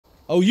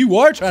Oh, you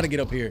are trying to get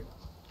up here.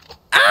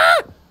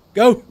 Ah!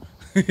 Go.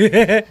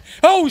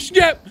 Oh,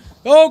 snap.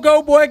 Oh,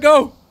 go, boy,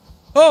 go.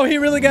 Oh, he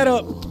really got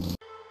up.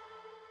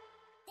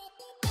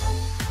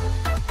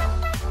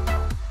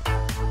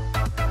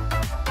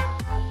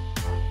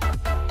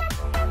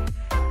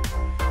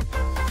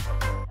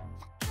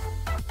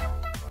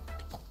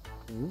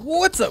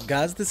 What's up,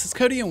 guys? This is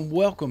Cody, and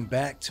welcome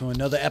back to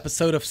another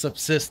episode of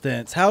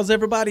Subsistence. How's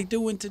everybody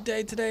doing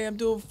today? Today I'm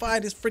doing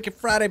fine. It's freaking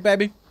Friday,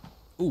 baby.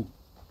 Ooh.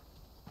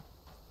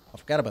 I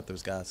forgot about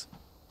those guys.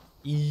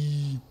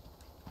 You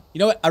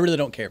know what? I really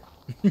don't care.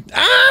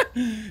 Ah!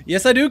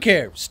 Yes, I do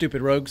care,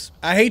 stupid rogues.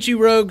 I hate you,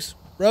 rogues.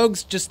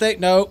 Rogues, just stay.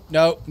 No,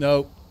 no,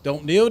 no.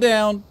 Don't kneel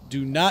down.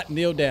 Do not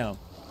kneel down.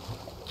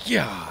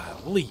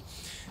 Golly.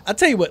 I'll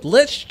tell you what.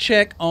 Let's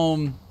check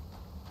on...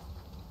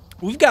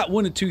 We've got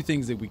one of two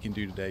things that we can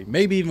do today.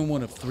 Maybe even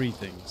one of three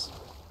things.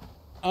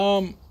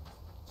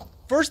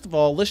 First of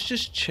all, let's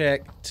just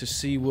check to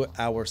see what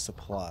our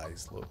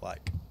supplies look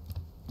like.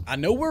 I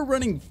know we're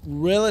running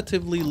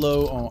relatively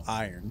low on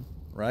iron,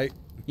 right?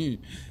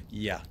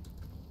 Yeah.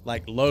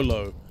 Like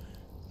low.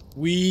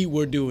 We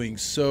were doing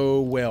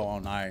so well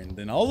on iron.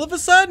 Then all of a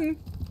sudden,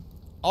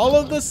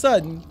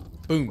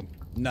 boom,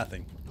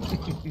 nothing.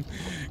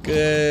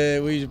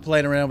 Good. We were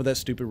playing around with that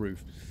stupid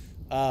roof.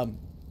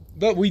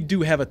 But we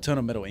do have a ton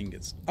of metal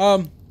ingots.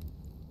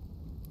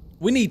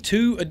 We need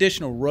 2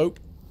 additional rope.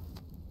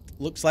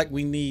 Looks like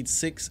we need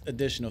 6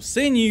 additional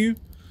sinew.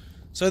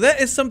 So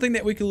that is something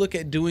that we can look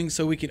at doing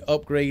so we can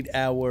upgrade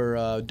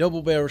our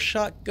double barrel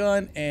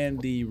shotgun and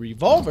the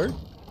revolver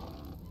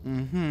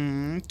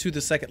to the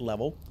 2nd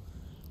level.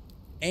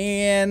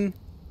 And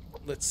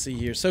let's see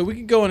here. So we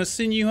could go on a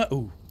sinew hunt.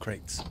 Ooh,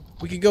 crates.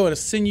 We could go on a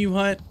sinew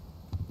hunt.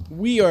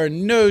 We are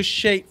in no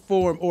shape,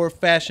 form, or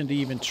fashion to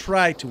even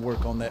try to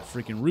work on that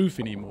freaking roof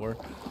anymore.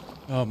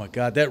 Oh my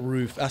god, that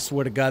roof. I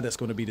swear to god, that's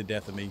going to be the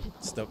death of me.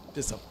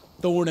 It's a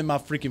thorn in my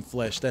freaking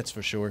flesh, that's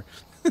for sure.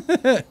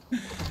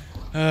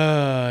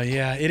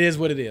 Yeah, it is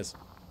what it is.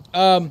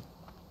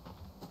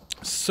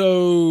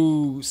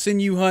 So,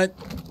 sinew hunt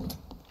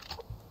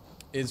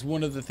is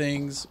one of the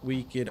things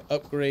we could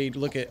upgrade.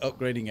 Look at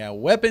upgrading our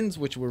weapons,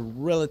 which we're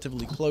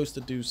relatively close to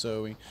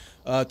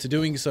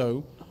doing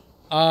so.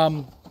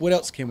 What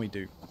else can we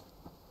do?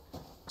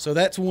 So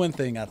that's one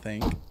thing, I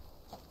think.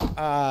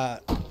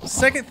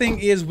 Second thing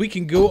is we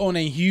can go on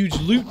a huge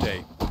loot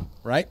day,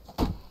 right?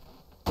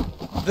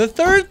 The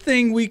third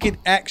thing we could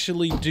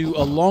actually do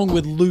along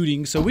with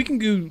looting, so we can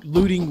go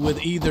looting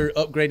with either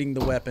upgrading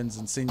the weapons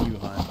and sinew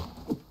hunt,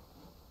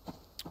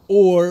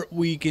 or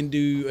we can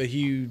do a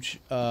huge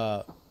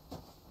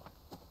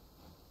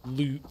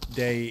loot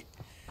day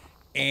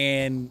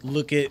and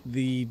look at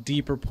the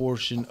deeper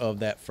portion of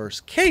that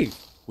first cave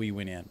we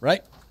went in,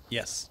 right?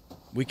 Yes,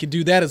 we could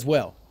do that as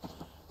well.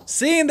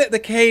 Seeing that the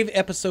cave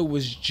episode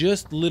was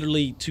just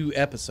literally 2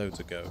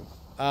 episodes ago,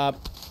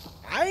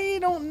 I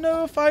don't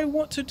know if I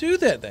want to do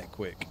that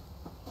quick.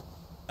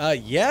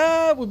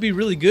 Yeah, it would be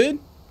really good.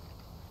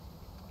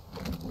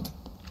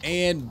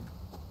 And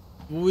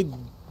would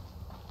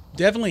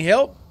definitely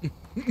help.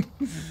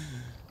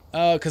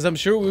 Because I'm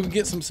sure we would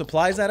get some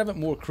supplies out of it.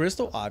 More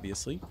crystal,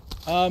 obviously.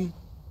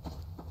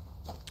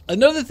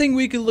 Another thing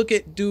we could look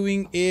at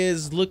doing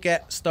is look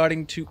at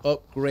starting to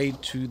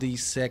upgrade to the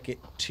second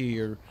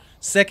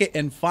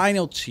and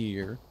final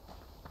tier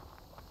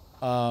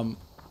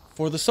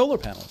for the solar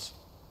panels.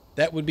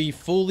 That would be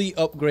fully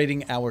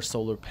upgrading our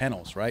solar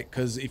panels, right?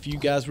 Because if you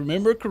guys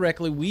remember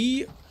correctly,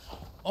 we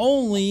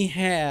only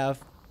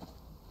have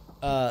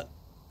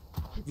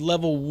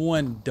level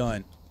 1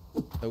 done.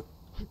 Nope.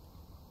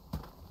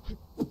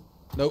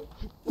 Nope.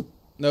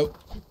 Nope.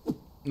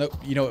 Nope.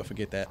 You know what?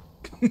 Forget that.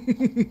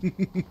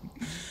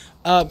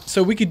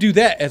 So we could do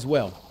that as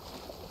well.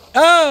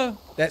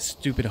 That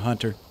stupid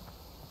hunter.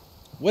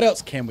 What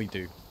else can we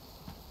do?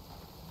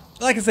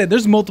 Like I said,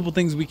 there's multiple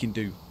things we can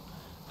do.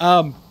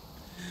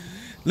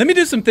 Let me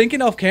do some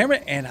thinking off camera,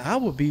 and I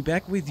will be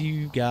back with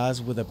you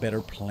guys with a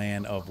better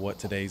plan of what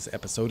today's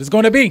episode is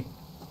going to be.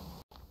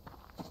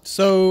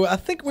 So I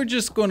think we're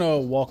just going to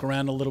walk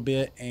around a little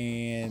bit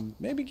and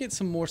maybe get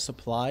some more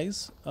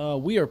supplies.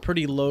 We are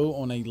pretty low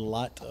on a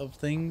lot of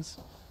things.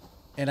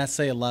 And I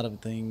say a lot of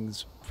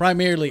things,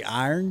 primarily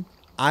iron.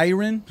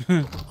 Iron.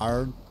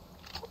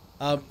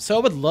 So I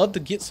would love to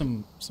get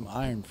some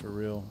iron for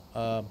real.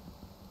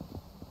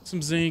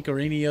 Some zinc or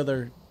any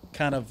other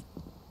kind of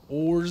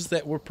ores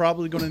that we're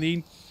probably going to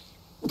need.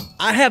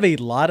 I have a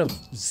lot of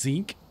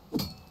zinc.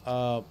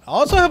 I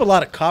also have a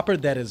lot of copper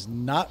that is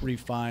not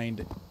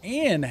refined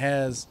and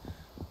has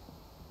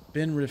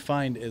been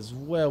refined as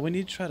well. We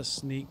need to try to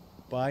sneak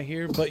by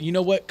here, but you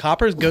know what?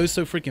 Copper goes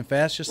so freaking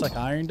fast, just like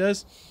iron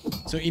does.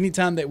 So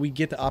anytime that we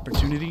get the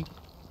opportunity,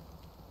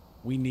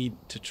 we need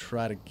to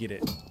try to get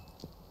it.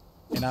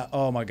 And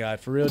oh my god,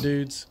 for real,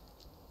 dudes.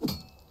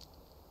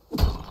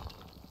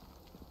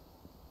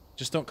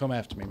 Just don't come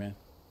after me, man.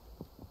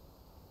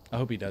 I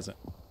hope he doesn't.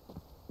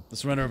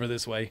 Let's run over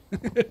this way.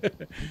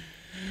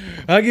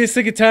 I get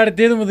sick and tired of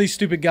dealing with these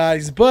stupid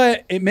guys,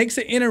 but it makes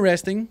it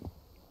interesting.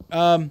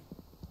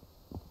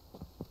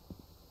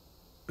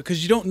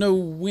 Because you don't know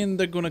when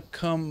they're going to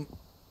come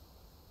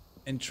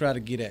and try to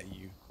get at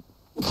you.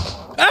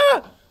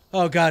 Ah!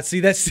 Oh, God.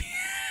 See, that's...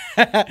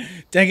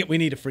 Dang it. We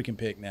need a freaking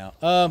pick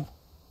now.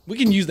 We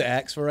can use the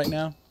axe for right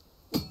now.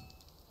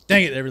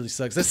 Dang it. That really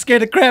sucks. That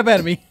scared the crap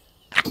out of me.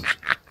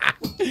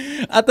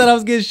 I thought I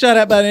was getting shot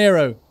at by an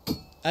arrow.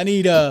 I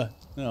need, oh,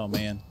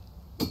 man.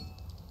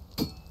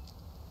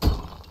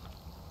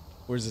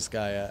 Where's this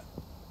guy at?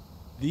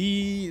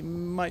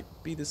 Might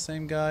be the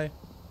same guy.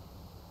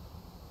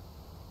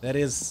 That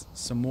is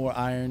some more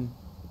iron.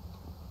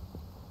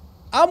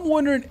 I'm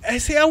wondering,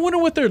 I wonder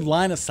what their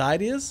line of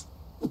sight is.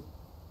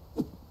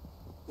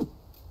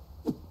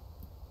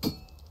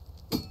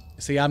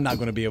 See, I'm not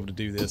going to be able to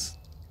do this.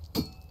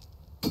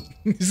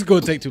 This is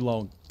going to take too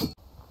long.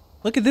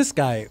 Look at this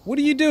guy. What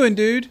are you doing,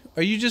 dude?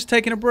 Are you just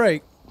taking a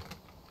break?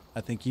 I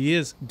think he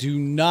is.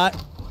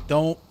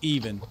 Don't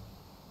even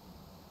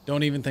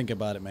think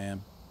about it,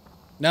 man.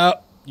 No,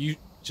 you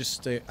just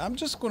stay. I'm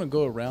just going to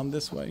go around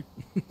this way.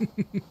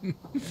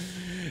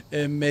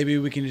 And maybe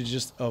we can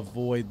just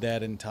avoid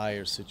that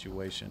entire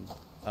situation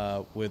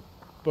with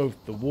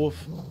both the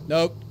wolf.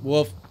 Nope,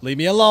 wolf, leave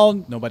me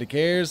alone. Nobody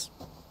cares.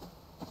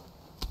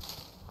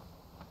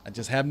 I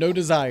just have no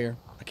desire.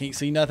 I can't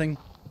see nothing.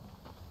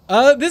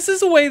 This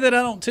is a way that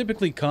I don't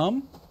typically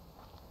come.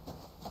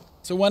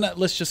 So why not,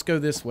 let's just go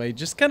this way.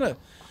 Just kind of,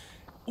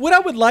 what I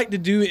would like to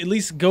do, at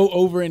least go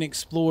over and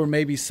explore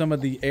maybe some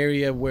of the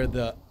area where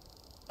the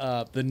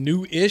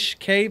new-ish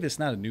cave, it's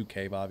not a new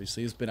cave,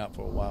 obviously. It's been out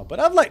for a while. But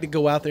I'd like to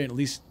go out there and at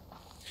least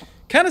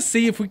kind of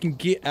see if we can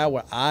get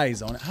our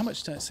eyes on it. How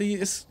much time? See,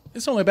 it's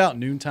only about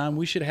noontime.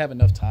 We should have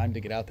enough time to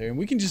get out there. And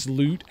we can just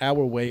loot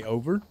our way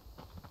over.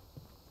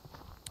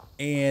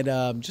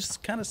 And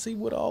just kind of see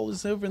what all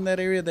is over in that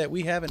area that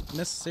we haven't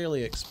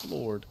necessarily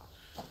explored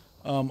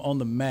on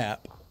the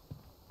map.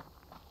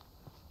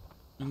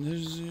 And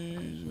there's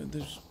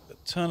a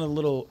ton of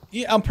little...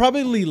 Yeah, I'm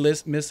probably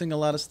missing a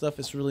lot of stuff.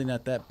 It's really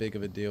not that big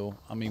of a deal.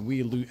 I mean,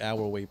 we loot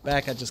our way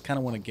back. I just kind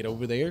of want to get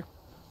over there.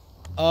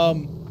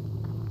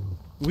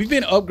 We've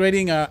been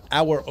upgrading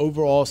our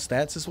overall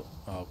stats as well.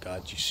 Oh,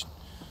 God.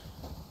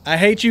 I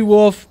hate you,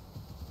 wolf.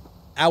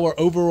 Our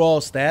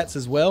overall stats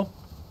as well.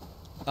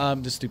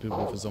 This stupid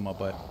wolf is on my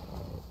butt.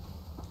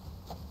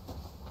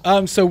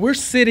 So we're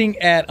sitting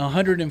at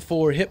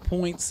 104 hit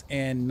points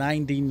and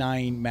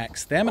 99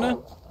 max stamina,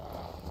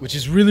 which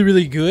is really,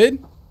 really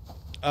good.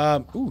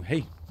 Ooh,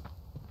 hey.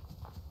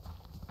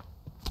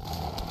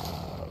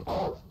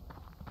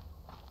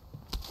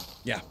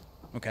 Yeah,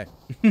 okay.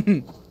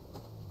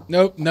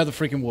 Nope, another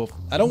freaking wolf.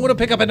 I don't want to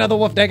pick up another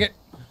wolf, dang it.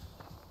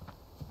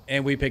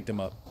 And we picked him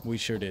up. We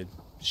sure did.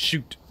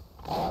 Shoot.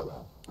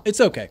 It's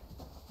okay.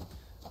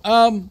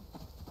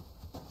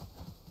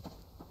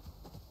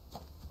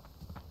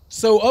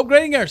 So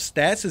upgrading our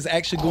stats is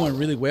actually going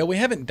really well. We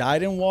haven't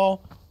died in a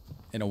wall.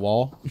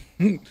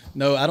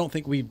 No, I don't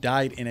think we've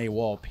died in a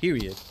wall,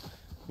 period.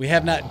 We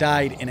have not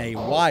died in a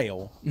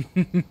while.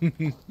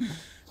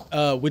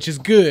 Which is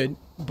good.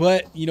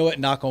 But, you know what?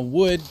 Knock on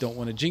wood. Don't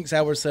want to jinx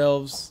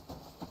ourselves.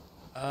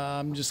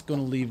 I'm just going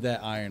to leave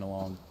that iron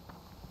alone.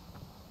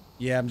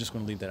 Yeah, I'm just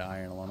going to leave that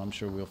iron alone. I'm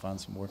sure we'll find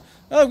some more.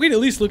 We can at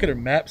least look at our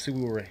map, see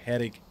where we're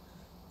heading.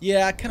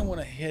 Yeah, I kind of want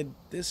to head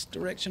this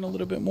direction a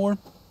little bit more.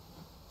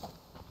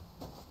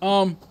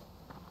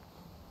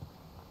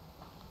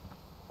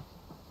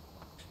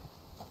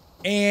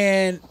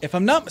 And if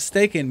I'm not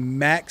mistaken,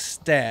 max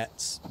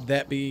stats,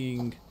 that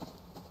being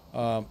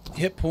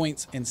hit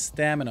points and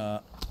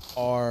stamina,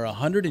 are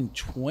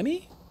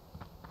 120?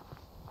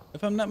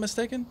 If I'm not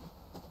mistaken?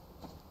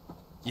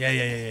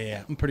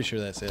 Yeah. I'm pretty sure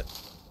that's it.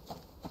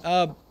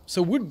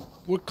 So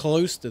we're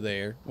close to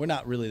there. We're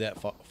not really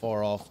that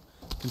far off,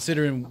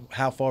 considering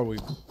how far we've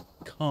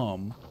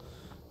come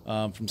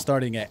from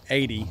starting at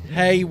 80.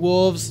 Hey,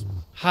 wolves.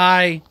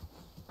 Hi.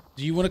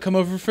 Do you want to come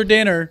over for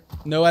dinner?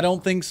 No, I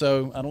don't think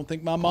so. I don't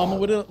think my mama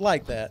would have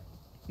liked that.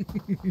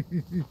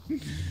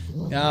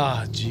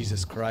 Ah,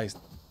 Jesus Christ.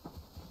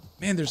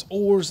 Man, there's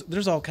ores.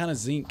 There's all kind of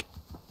zinc.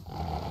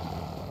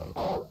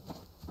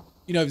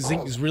 You know,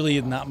 zinc is really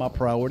not my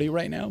priority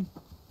right now.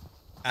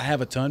 I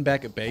have a ton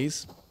back at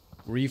base.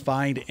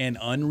 Refined and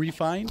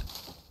unrefined.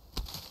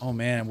 Oh,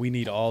 man, we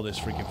need all this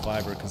freaking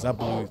fiber because I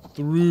blew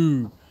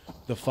through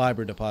the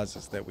fiber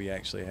deposits that we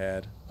actually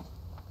had.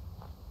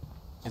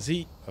 Is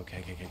he?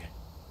 Okay.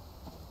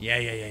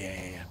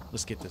 Yeah.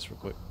 Let's get this real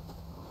quick.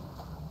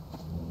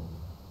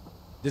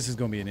 This is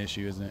going to be an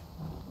issue, isn't it?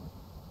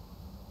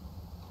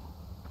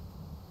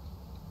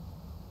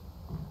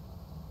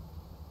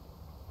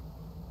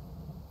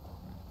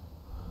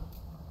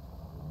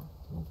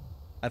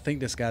 I think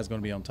this guy's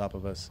going to be on top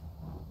of us.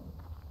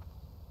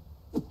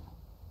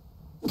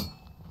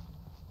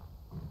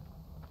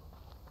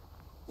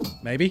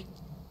 Maybe?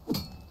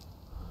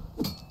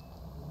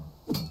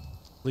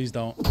 Please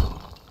don't.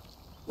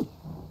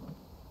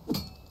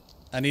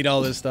 I need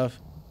all this stuff.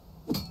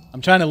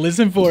 I'm trying to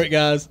listen for it,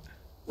 guys.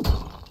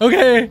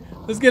 Okay,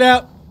 let's get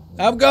out.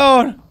 I'm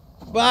gone.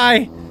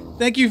 Bye.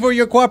 Thank you for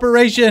your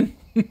cooperation.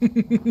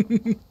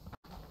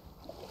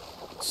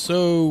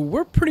 So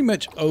we're pretty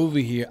much over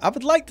here. I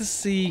would like to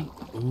see...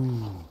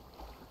 Ooh.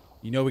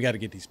 You know we got to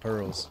get these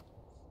pearls.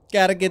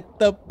 Gotta get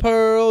the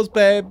pearls,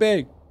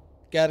 baby.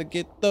 Gotta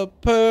get the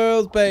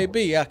pearls,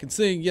 baby. I can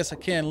sing. Yes, I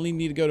can. We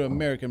need to go to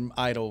American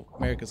Idol.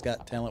 America's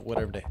Got Talent.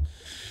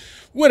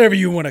 Whatever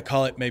you want to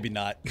call it. Maybe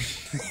not.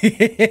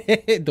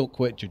 Don't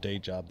quit your day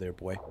job there,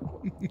 boy.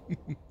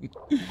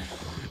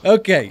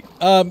 Okay.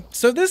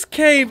 So this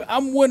cave,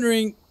 I'm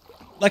wondering...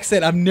 Like I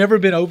said, I've never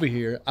been over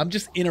here. I'm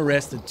just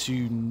interested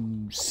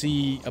to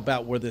see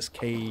about where this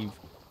cave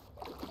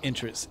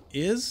entrance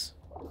is.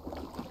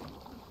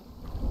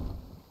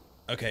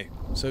 Okay,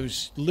 so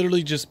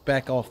literally just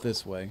back off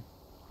this way.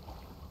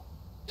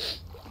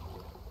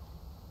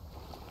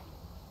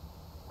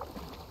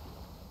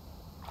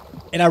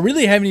 And I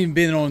really haven't even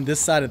been on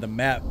this side of the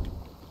map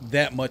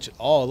that much at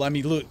all. I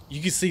mean, look,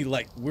 you can see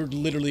like we're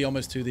literally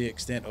almost to the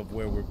extent of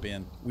where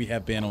we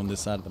have been on this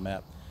side of the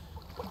map.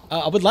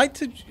 I would like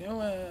to, you know,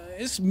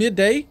 it's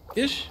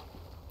midday-ish.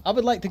 I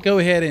would like to go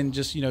ahead and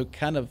just, you know,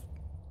 kind of...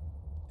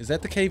 Is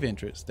that the cave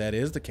entrance? That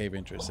is the cave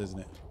entrance, isn't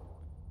it?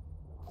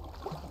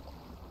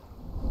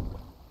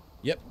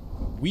 Yep.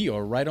 We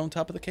are right on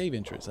top of the cave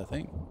entrance, I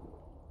think.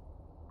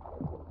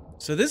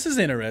 So this is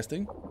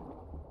interesting.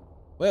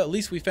 Well, at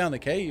least we found the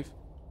cave.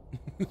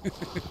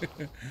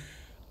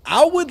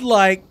 I would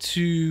like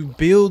to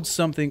build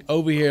something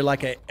over here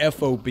like a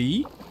FOB.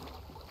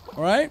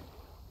 All right?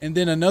 And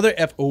then another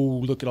Oh,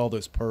 look at all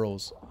those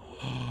pearls.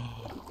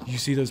 You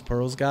see those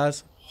pearls,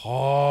 guys?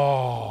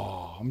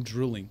 Oh, I'm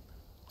drooling.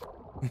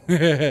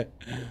 Yeah,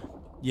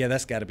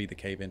 that's got to be the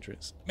cave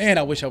entrance. Man,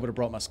 I wish I would have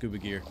brought my scuba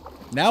gear.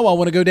 Now I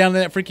want to go down to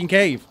that freaking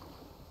cave.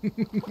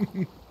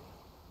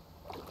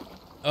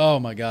 Oh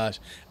my gosh.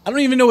 I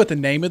don't even know what the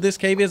name of this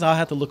cave is. I'll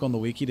have to look on the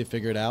wiki to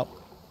figure it out.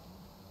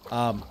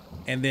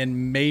 And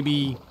then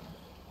maybe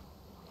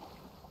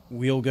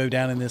we'll go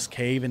down in this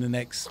cave in the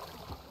next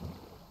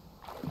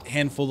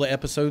handful of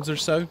episodes or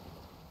so,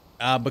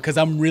 because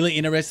I'm really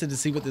interested to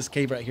see what this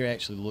cave right here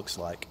actually looks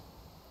like.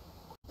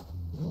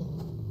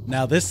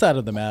 Now this side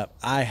of the map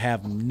I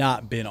have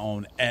not been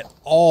on at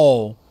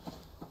all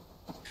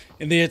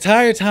in the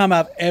entire time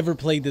I've ever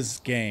played this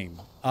game.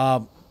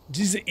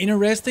 These are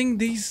interesting.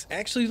 These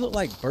actually look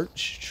like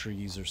birch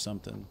trees or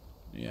something.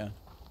 Yeah,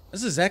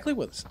 that's exactly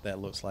what that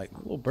looks like.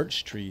 Little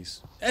birch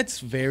trees.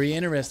 That's very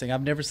interesting.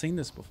 I've never seen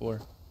this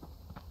before.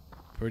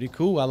 Pretty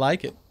cool. I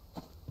like it.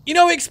 You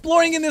know,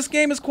 exploring in this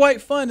game is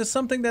quite fun. It's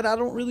something that I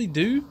don't really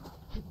do.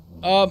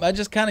 I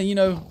just kind of, you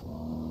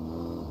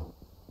know...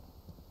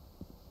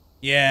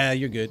 Yeah,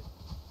 you're good.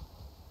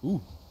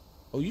 Ooh.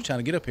 Oh, you trying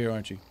to get up here,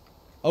 aren't you?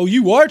 Oh,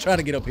 you are trying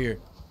to get up here.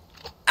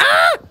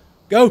 Ah!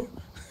 Go.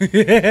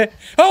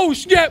 Oh,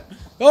 snap.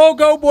 Oh,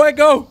 go, boy,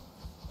 go.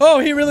 Oh,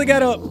 he really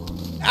got up.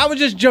 I was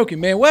just joking,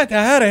 man.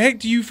 How the heck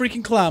do you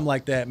freaking climb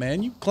like that,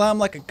 man? You climb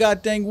like a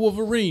goddamn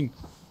Wolverine.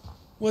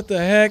 What the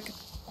heck?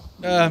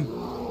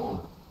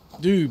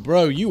 Dude,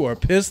 bro, you are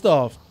pissed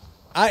off.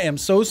 I am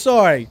so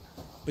sorry.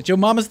 But your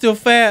mama's still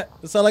fat.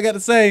 That's all I got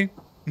to say.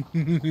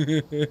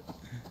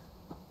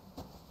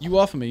 You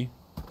off of me.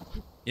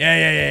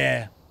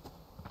 Yeah.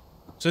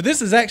 So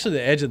this is actually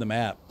the edge of the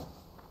map.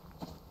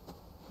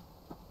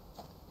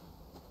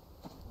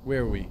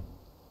 Where are we?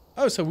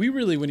 Oh, so we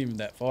really weren't even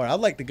that far. I'd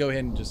like to go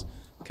ahead and just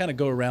kind of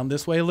go around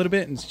this way a little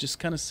bit and just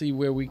kind of see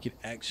where we could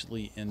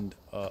actually end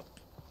up.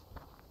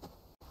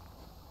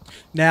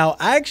 Now,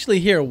 I actually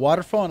hear a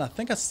waterfall, and I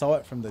think I saw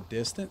it from the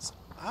distance.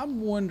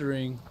 I'm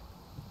wondering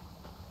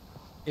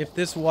if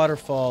this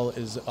waterfall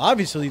is...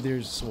 Obviously,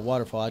 there's a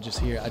waterfall.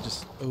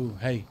 Oh,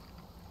 hey.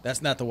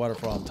 That's not the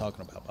waterfall I'm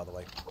talking about, by the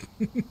way.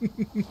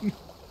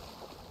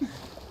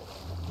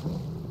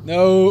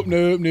 Nope.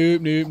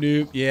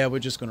 Yeah, we're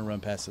just going to run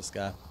past this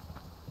guy.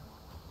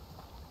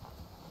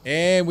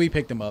 And we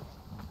picked him up.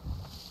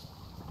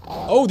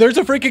 Oh, there's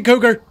a freaking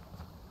cougar.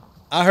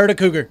 I heard a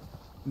cougar.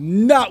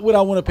 Not what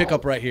I want to pick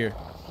up right here.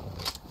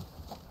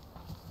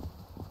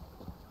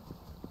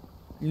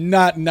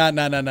 Not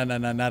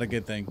a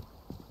good thing.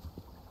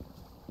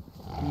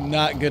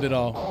 Not good at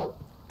all.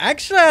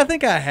 Actually, I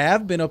think I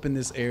have been up in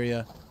this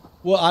area.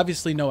 Well,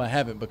 obviously, no, I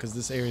haven't, because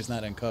this area is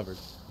not uncovered.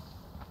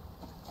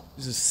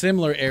 This is a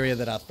similar area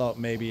that I thought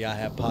maybe I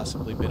have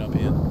possibly been up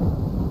in.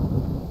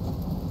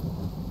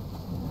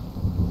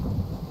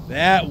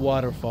 That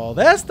waterfall.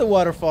 That's the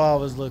waterfall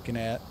I was looking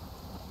at.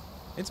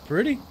 It's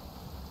pretty.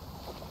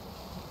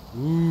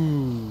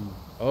 Ooh.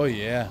 Oh,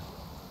 yeah.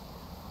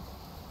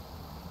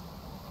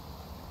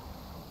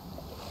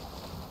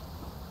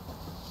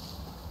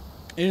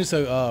 And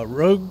so,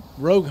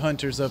 rogue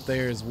hunters up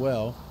there as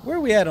well. Where are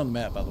we at on the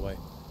map, by the way?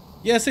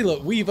 Yeah, see,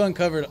 look, we've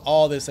uncovered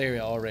all this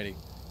area already,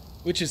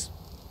 which is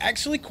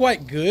actually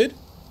quite good.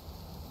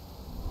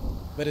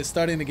 But it's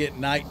starting to get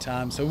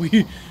nighttime, so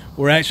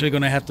we're actually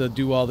going to have to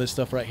do all this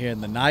stuff right here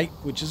in the night,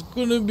 which is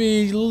going to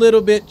be a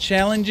little bit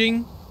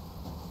challenging.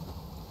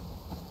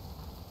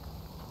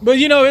 But,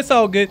 you know, it's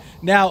all good.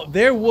 Now,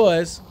 there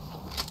was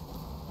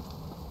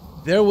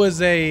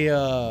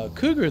a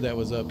cougar that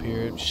was up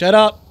here. Shut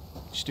up,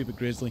 stupid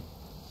grizzly.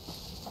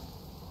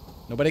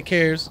 Nobody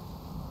cares.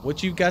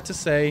 what you've got to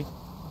say,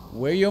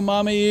 where your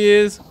mama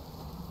is,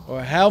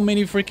 or how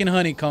many freaking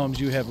honeycombs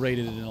you have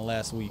raided in the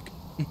last week.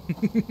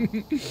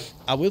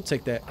 I will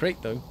take that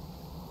crate, though.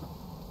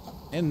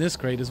 And this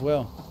crate as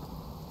well.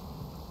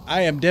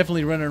 I am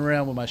definitely running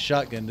around with my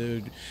shotgun,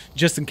 dude.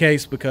 Just in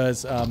case,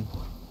 because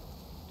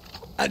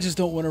I just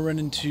don't want to run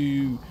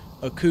into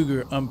a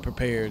cougar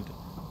unprepared.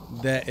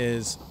 That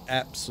is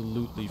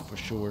absolutely for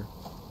sure.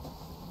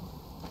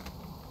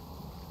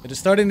 It is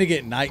starting to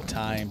get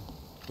nighttime,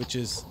 which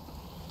is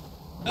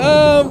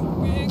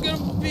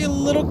gonna be a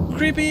little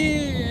creepy,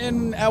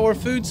 and our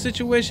food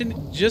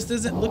situation just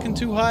isn't looking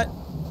too hot.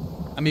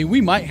 I mean,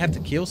 we might have to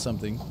kill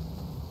something.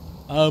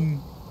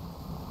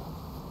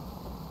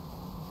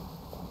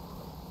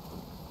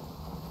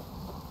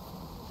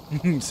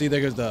 See,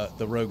 there goes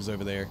the rogues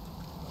over there.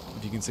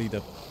 If you can see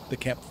the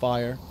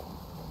campfire.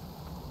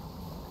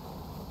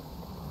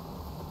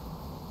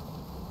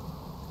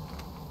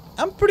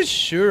 I'm pretty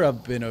sure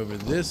I've been over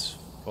this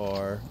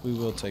far. We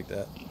will take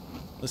that.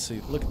 Let's see.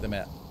 Look at the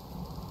map.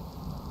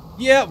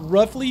 Yeah,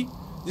 roughly.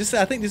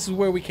 I think this is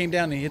where we came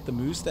down and hit the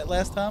moose that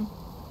last time.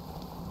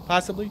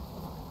 Possibly.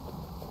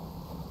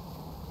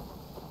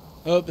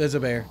 Oh, there's a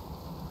bear.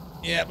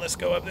 Yeah, let's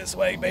go up this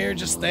way, bear.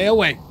 Just stay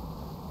away.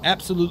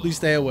 Absolutely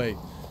stay away.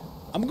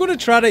 I'm going to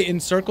try to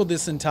encircle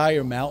this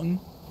entire mountain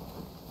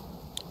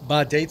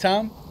by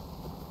daytime.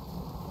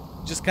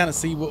 Just kind of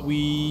see what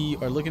we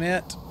are looking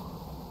at.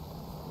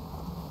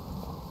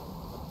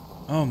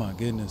 Oh my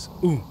goodness.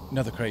 Ooh,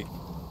 another crate.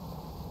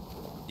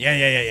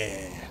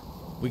 Yeah.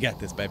 We got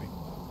this, baby.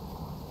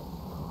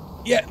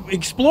 Yeah,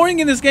 exploring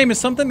in this game is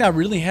something I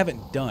really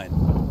haven't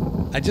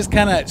done. I just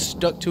kind of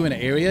stuck to an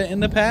area in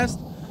the past.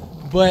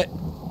 But,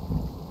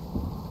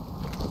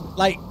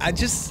 like, I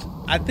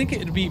think it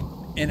would be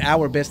in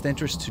our best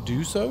interest to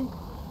do so.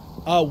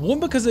 One,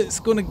 because it's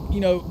going to,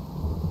 you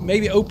know,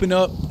 maybe open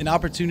up an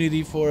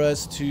opportunity for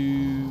us to,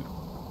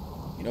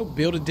 you know,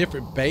 build a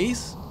different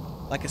base.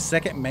 Like a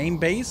second main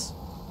base.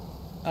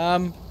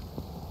 And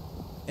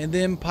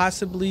then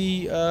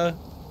possibly, well,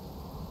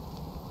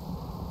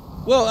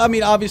 I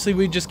mean, obviously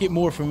we just get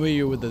more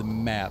familiar with the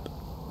map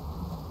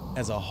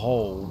as a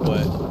whole,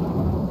 but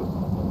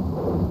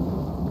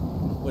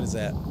what is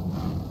that?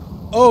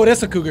 Oh,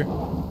 that's a cougar.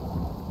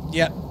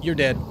 Yeah, you're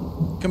dead.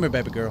 Come here,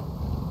 baby girl.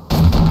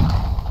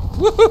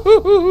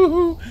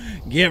 Woo-hoo-hoo-hoo-hoo.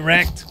 Get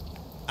wrecked.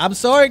 I'm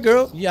sorry,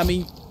 girl. Yeah, I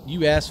mean,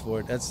 you asked for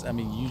it. I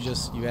mean, you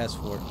asked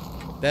for it.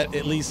 That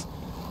at least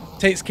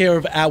takes care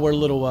of our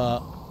little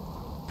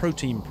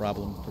protein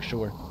problem for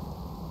sure.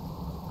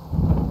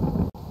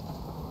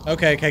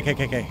 Okay.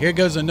 Here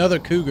goes another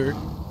cougar.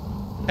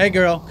 Hey,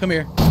 girl, come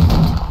here.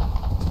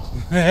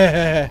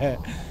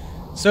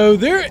 So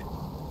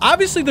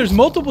obviously there's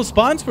multiple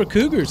spawns for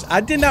cougars.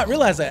 I did not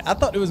realize that. I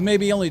thought it was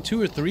maybe only 2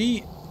 or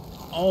 3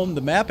 on the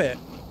map at,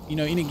 you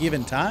know, any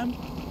given time.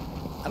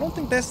 I don't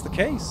think that's the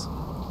case.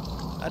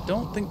 I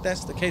don't think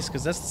that's the case,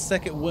 because that's the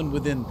second one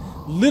within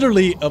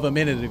literally of a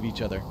minute of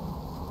each other.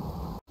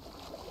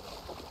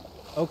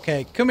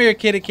 Okay, come here,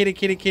 kitty.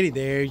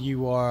 There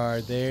you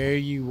are.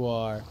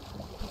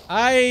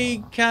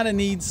 I kind of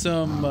need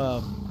some,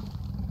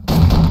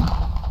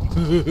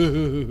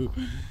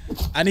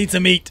 I need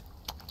some meat.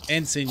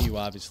 And sinew,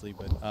 obviously,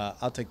 but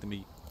I'll take the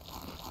meat.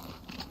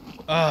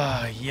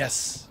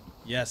 Yes.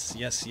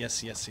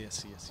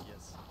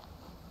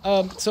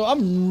 So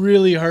I'm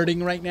really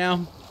hurting right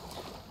now.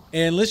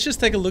 And let's just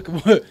take a look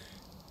at what...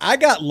 I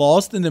got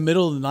lost in the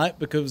middle of the night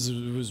because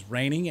it was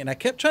raining, and I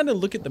kept trying to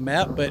look at the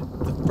map, but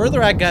the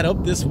further I got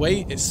up this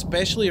way,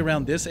 especially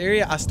around this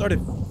area, I started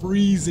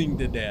freezing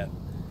to death.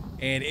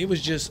 And it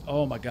was just,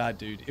 oh my god,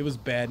 dude. It was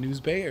bad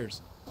news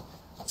bears.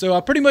 So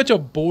I pretty much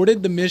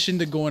aborted the mission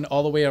to going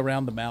all the way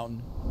around the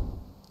mountain.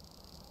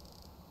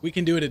 We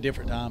can do it a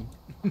different time.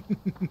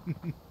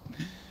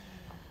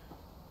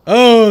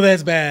 Oh,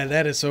 that's bad.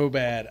 That is so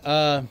bad.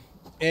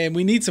 And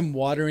we need some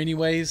water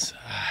anyways.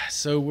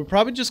 So we're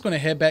probably just going to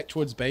head back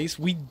towards base.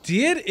 We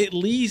did at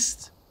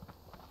least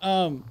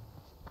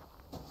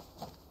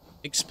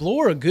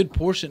explore a good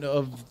portion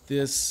of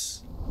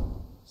this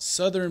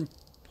southern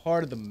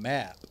part of the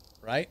map,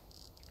 right?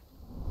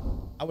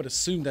 I would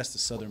assume that's the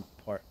southern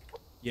part.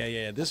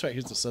 Yeah. This right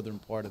here's the southern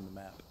part of the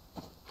map.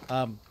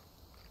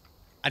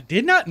 I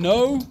did not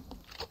know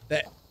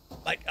that,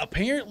 like,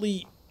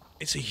 apparently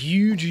it's a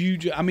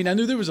huge... I mean, I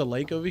knew there was a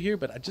lake over here,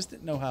 but I just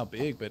didn't know how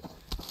big. But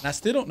and I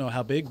still don't know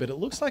how big, but it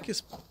looks like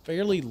it's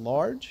fairly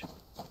large.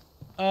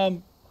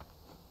 We're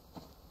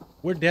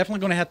definitely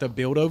going to have to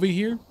build over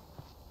here.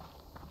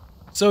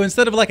 So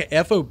instead of like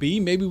an FOB,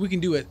 maybe we can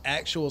do an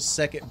actual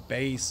second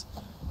base.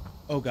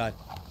 Oh, God.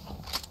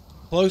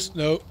 Close.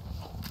 Nope.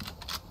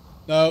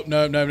 No.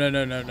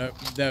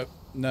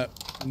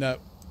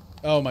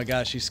 Oh, my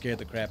gosh. She scared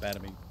the crap out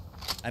of me.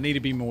 I need to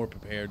be more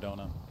prepared, don't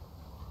I?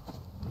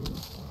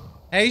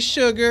 Hey,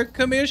 sugar.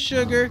 Come here,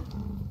 sugar.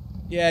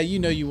 Yeah, you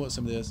know you want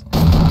some of this.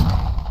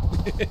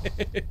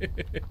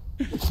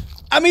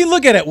 I mean,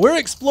 look at it. We're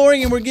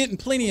exploring and we're getting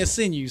plenty of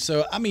sinew.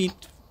 So, I mean,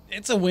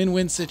 it's a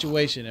win-win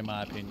situation in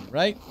my opinion,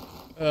 right?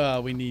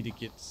 We need to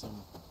get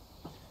some...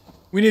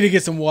 We need to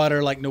get some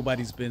water like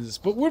nobody's business.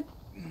 But we're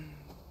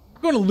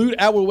going to loot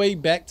our way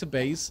back to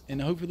base.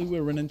 And hopefully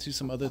we'll run into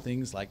some other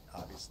things like,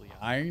 obviously,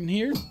 iron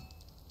here.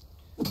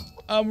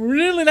 We're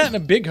really not in a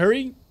big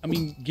hurry. I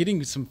mean,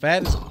 getting some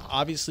fat is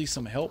obviously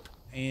some help.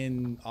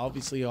 And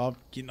obviously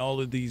getting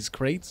all of these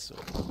crates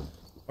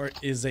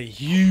is a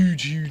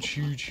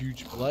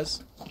huge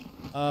plus.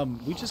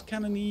 We just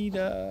kind of need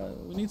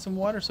we need some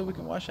water so we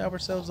can wash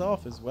ourselves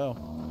off as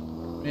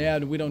well. Yeah,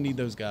 we don't need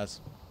those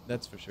guys.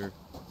 That's for sure.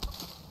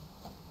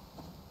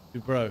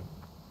 Dude, bro,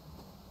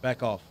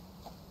 back off.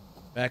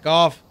 Back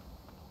off.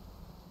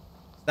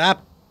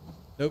 Stop.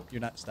 Nope,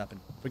 you're not stopping.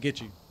 Forget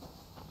you.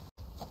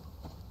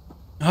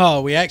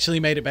 Oh, we actually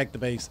made it back to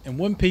base in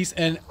one piece,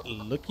 and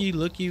looky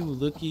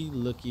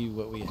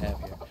what we have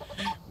here.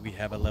 We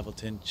have a level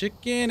 10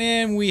 chicken,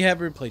 and we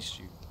have replaced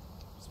you.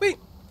 Sweet.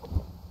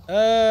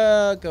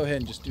 Go ahead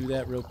and just do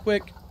that real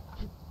quick.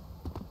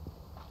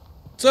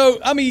 So,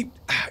 I mean,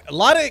 a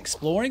lot of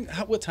exploring.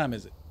 What time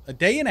is it? A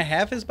day and a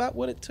half is about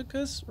what it took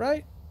us,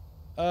 right?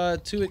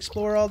 To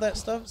explore all that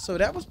stuff. So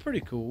that was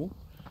pretty cool.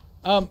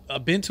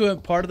 I've been to a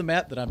part of the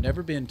map that I've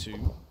never been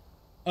to.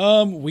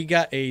 We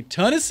got a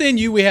ton of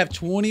sinew. We have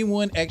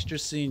 21 extra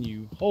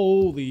sinew.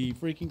 Holy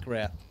freaking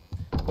crap.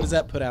 What does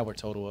that put our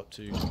total up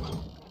to?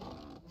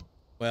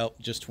 Well,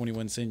 just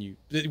 21 sinew.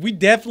 We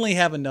definitely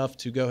have enough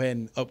to go ahead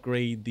and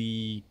upgrade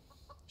the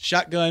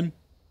shotgun,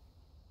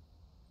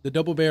 the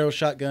double barrel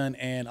shotgun,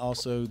 and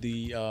also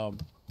the,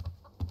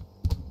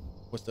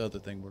 what's the other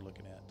thing we're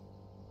looking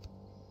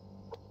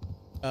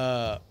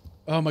at?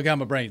 Oh my God,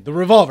 my brain. The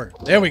revolver.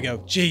 There we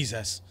go.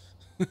 Jesus.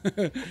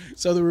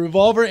 So the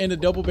revolver and the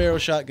double barrel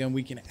shotgun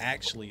we can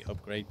actually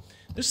upgrade.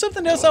 There's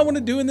something else I want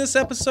to do in this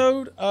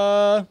episode.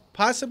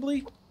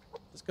 Possibly.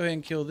 Let's go ahead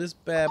and kill this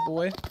bad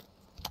boy.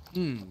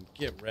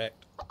 Get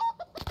wrecked.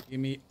 Give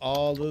me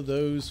all of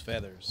those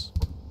feathers.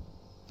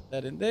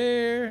 That in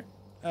there.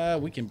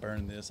 We can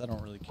burn this. I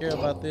don't really care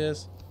about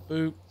this.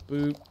 Boop,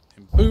 boop,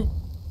 and boop.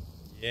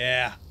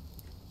 Yeah.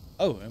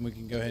 Oh, and we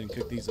can go ahead and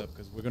cook these up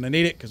because we're going to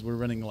need it because we're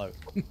running low.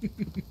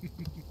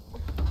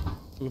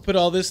 We'll put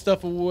all this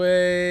stuff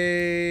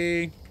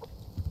away.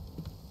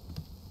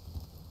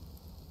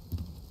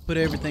 Put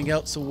everything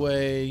else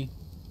away.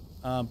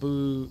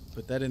 Boo.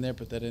 Put that in there.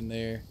 Put that in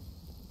there.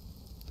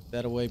 Put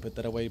that away. Put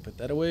that away. Put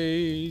that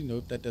away.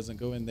 Nope, that doesn't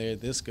go in there.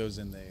 This goes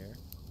in there.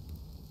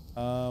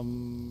 So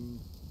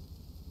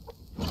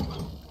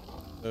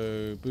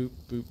boop,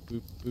 boop,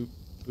 boop, boop,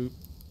 boop,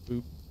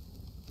 boop,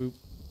 boop.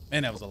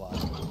 Man, that was a lot.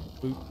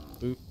 Boop,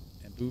 boop,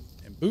 and boop,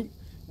 and boop.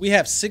 We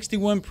have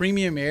 61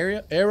 premium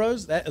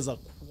arrows. That is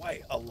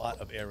quite a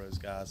lot of arrows,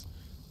 guys.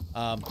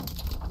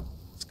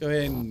 Let's go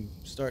ahead and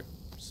start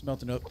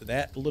smelting up to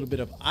that. A little bit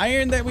of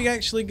iron that we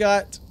actually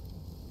got.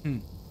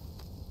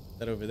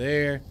 That over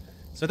there.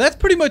 So that's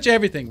pretty much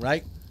everything,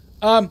 right?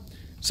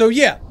 So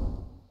yeah.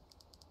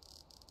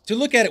 To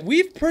look at it,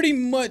 we've pretty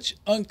much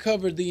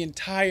uncovered the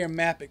entire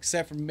map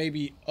except for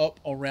maybe up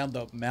around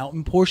the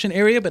mountain portion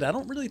area, but I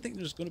don't really think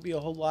there's going to be a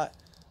whole lot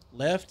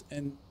left.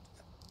 And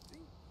I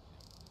think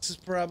this is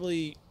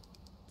probably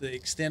the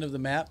extent of the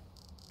map,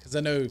 because I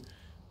know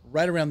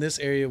right around this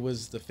area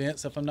was the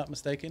fence, if I'm not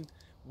mistaken.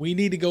 We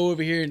need to go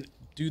over here and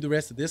do the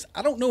rest of this.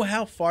 I don't know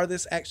how far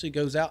this actually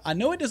goes out. I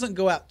know it doesn't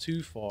go out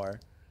too far,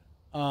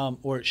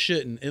 or it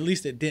shouldn't. At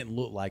least it didn't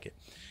look like it.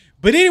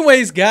 But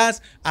anyways, guys,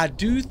 I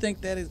do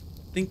think that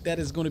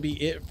is going to be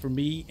it for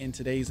me in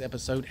today's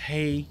episode.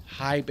 Hey,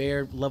 hi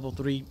bear, level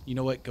 3. You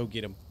know what? Go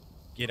get him.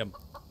 Get him.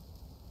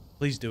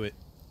 Please do it.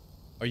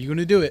 Are you going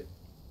to do it?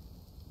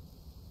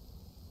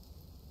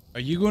 Are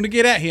you going to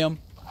get at him?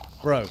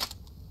 Bro,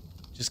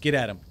 just get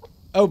at him.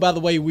 Oh, by the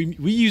way, we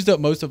used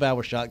up most of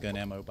our shotgun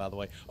ammo, by the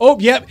way. Oh,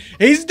 yep.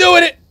 He's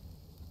doing it.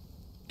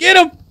 Get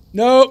him.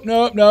 Nope,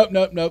 nope, nope,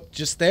 nope, nope.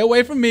 Just stay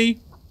away from me.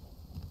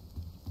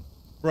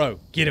 Bro,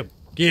 get him.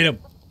 Get him.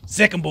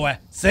 Sick him, boy.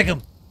 Sick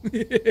him.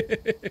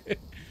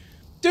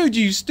 Dude,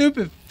 you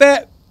stupid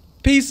fat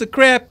piece of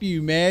crap,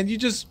 you, man. You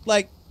just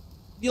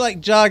you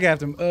jog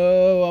after him.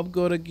 Oh, I'm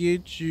gonna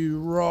get you.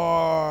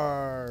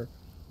 Roar.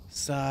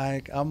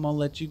 Psych. I'm gonna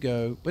let you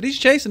go. But he's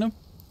chasing him.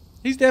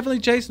 He's definitely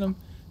chasing him.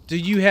 Do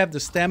you have the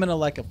stamina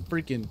like a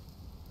freaking...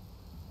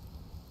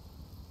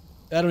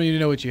 I don't even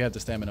know what you have the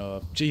stamina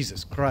of.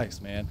 Jesus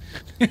Christ, man.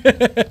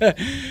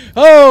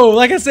 Oh,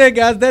 like I said,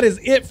 guys, that is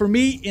it for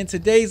me in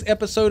today's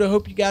episode. I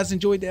hope you guys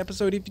enjoyed the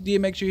episode. If you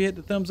did, make sure you hit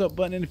the thumbs up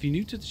button. And if you're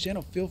new to the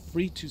channel, feel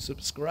free to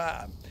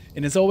subscribe.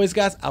 And as always,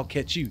 guys, I'll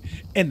catch you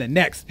in the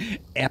next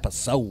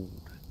episode.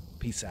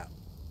 Peace out.